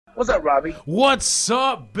What's up, Robbie? What's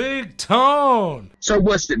up, Big Tone? Sir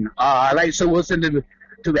Wilson. I like Sir Wilson to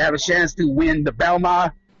have a chance to win the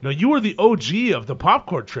Belmont. Now, you were the OG of the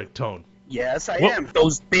popcorn trick, Tone. Yes, I am.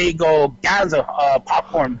 Those big old gallons of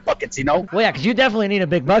popcorn buckets, you know? Well, yeah, because you definitely need a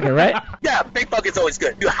big bucket, right? Yeah, big bucket's always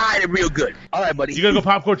good. You hide it real good. All right, buddy. You gonna go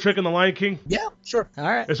popcorn trick in The Lion King? Yeah, sure. All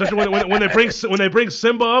right. Especially when they bring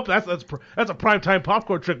Simba up, that's a primetime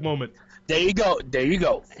popcorn trick moment. There you go,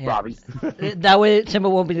 Yeah. Robbie. That way, Simba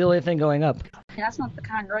won't be the only thing going up. That's not the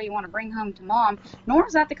kind of girl you want to bring home to mom, nor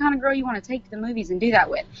is that the kind of girl you want to take to the movies and do that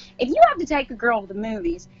with. If you have to take a girl to the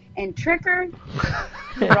movies and trick her,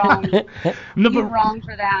 you're wrong. You're wrong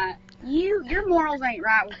for that. Your morals ain't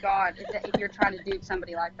right with God if you're trying to do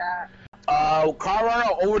somebody like that.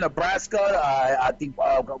 Colorado over Nebraska. I think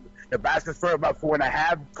Nebraska's for about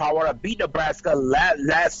 4.5. Colorado beat Nebraska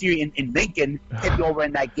last year in Lincoln. Hit me over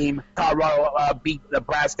in that game. Colorado beat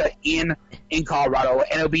Nebraska in Colorado,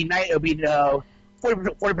 and it'll be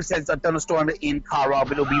 40% thunderstorm in Colorado,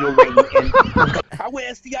 but it'll be no rain. I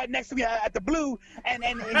went SDI next to me at the Blue, and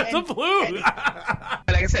At the Blue. And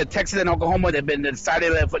like I said, Texas and Oklahoma, they've been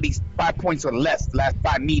decided for these 5 points or less the last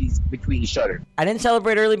 5 meetings between each other. I didn't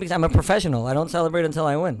celebrate early because I'm a professional. I don't celebrate until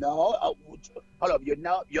I win. No, hold up. You're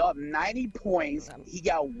up 90 points. He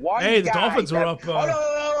got one guy. Hey, the Dolphins are up. Hold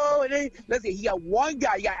on. Listen, he got one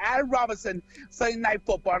guy. You got Adam Robinson, Sunday Night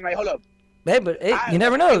Football. I'm like, hold up. Hey, but you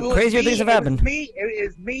never know. Crazier things have happened. It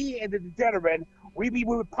is me and the degenerate. We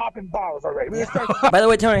were popping bottles already. By the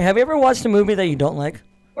way, Tony, have you ever watched a movie that you don't like?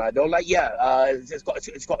 I don't like. Yeah, it's called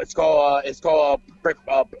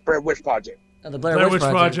Blair Witch Project. The Blair Witch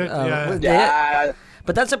Project. Yeah.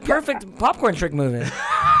 But that's a perfect popcorn trick movie.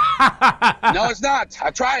 No, it's not. I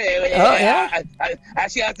tried it. Oh, yeah?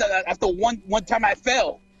 Actually, that's the one time I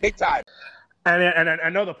fell big time. And I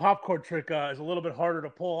know the popcorn trick is a little bit harder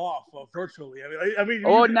to pull off virtually. I mean.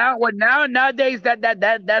 Nowadays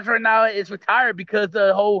that's right now it's retired because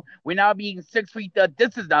we're now being 6 feet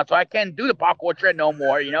distance now, so I can't do the popcorn trick no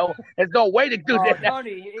more. You know, there's no way to do that.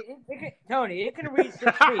 Tony, it can reach 6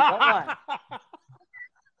 feet. Don't lie.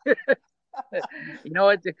 You know,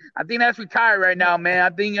 I think that's retired right now, man.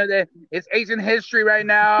 I think that it's ancient history right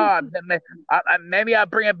now. Maybe I'll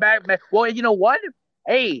bring it back. Well, you know what?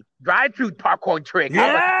 Hey, drive-through popcorn trick.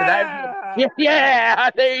 Yeah,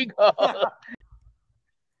 there you go. All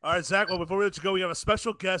right, Zach, well, before we let you go, we have a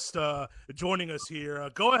special guest joining us here.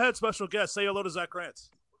 Go ahead, special guest. Say hello to Zach Krantz.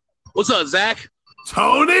 What's up, Zach?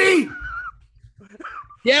 Tony?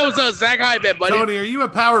 Yeah, what's up, Zach? Hi, man, buddy. Tony, are you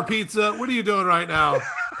at Power Pizza? What are you doing right now?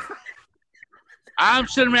 I'm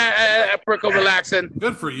sitting at Brickell relaxing.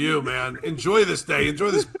 Good for you, man. Enjoy this day.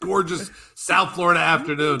 Enjoy this gorgeous South Florida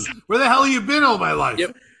afternoon. Where the hell have you been all my life?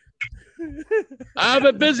 Yep. I've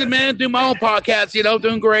been busy, man, doing my own podcast,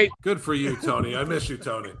 doing great. Good for you, Tony. I miss you,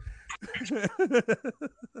 Tony.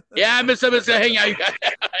 Yeah, I miss hanging out.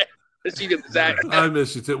 Miss you, Zach. I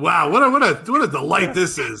miss you too. Wow, what a delight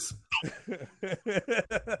this is.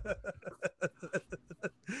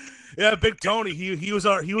 Yeah, Big Tony. He was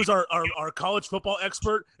our college football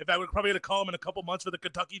expert. In fact, we're probably going to call him in a couple months for the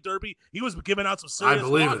Kentucky Derby. He was giving out some serious. I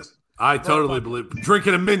believe it. I totally believe it.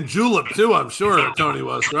 Drinking a mint julep too. I'm sure Tony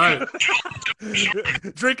was right.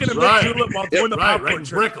 Drinking a mint julep while doing the popcorn right.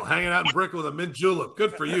 Brickell, hanging out in Brickell with a mint julep.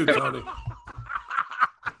 Good for you, Tony.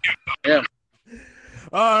 Yeah.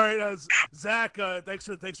 All right, Zach. Thanks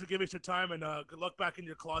for giving us your time, and good luck back in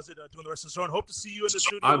your closet doing the rest of the show. And hope to see you in the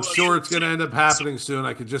studio. I'm sure it's going to end up happening soon.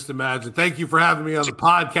 I could just imagine. Thank you for having me on the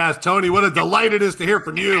podcast, Tony. What a delight it is to hear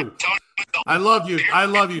from you. I love you.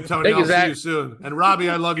 Tony. I'll see you soon. And Robbie,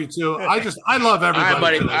 I love you too. I love everybody. All right,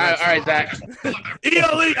 buddy. Today. All right, Zach.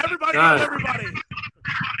 ELE, everybody.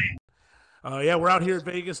 Yeah, we're out here at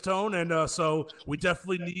Vegas, Tone, and so we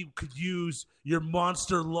definitely could use your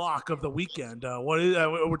monster lock of the weekend.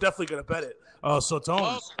 We're definitely going to bet it. So,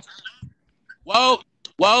 Tone. Well,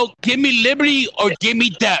 give me liberty or give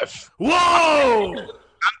me death. Whoa! I'm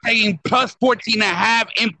taking plus 14.5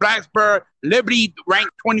 in Blacksburg. Liberty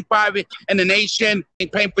ranked 25 in the nation.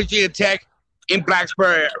 And playing Virginia Tech in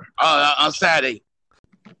Blacksburg on Saturday.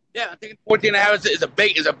 Yeah, I think 14.5 is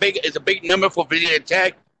a big number for Virginia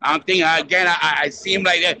Tech. I'm thinking again. I see them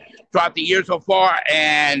like that throughout the year so far,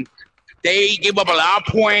 and they give up a lot of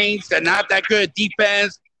points. They're not that good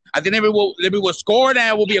defense. I think Liberty will score, and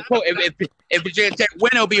it will be a close. If Virginia Tech win,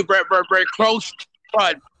 it'll be very, very, very close.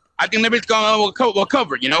 But I think Liberty's will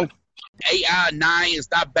cover. 8 out of 9.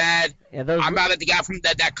 It's not bad. Yeah, those... I'm not the guy from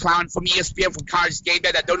that clown from ESPN from College Game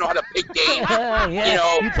Day that don't know how to pick games. Yeah, you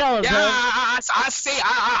know, you tell him, I say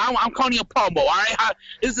I'm calling you a promo. All right,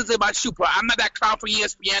 this is about super. I'm not that clown from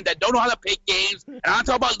ESPN that don't know how to pick games. And I'm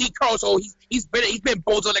talking about Lee Caruso. He's been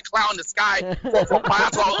Bozo the Clown in the sky for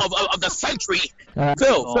parts of the century.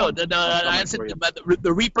 Phil,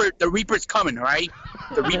 the Reaper's coming. All right,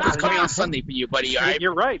 the Reaper's coming on Sunday for you, buddy. All right,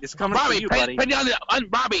 you're right. It's coming for you, buddy.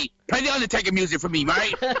 Robbie, play the Undertaker music for me,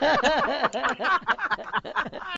 right?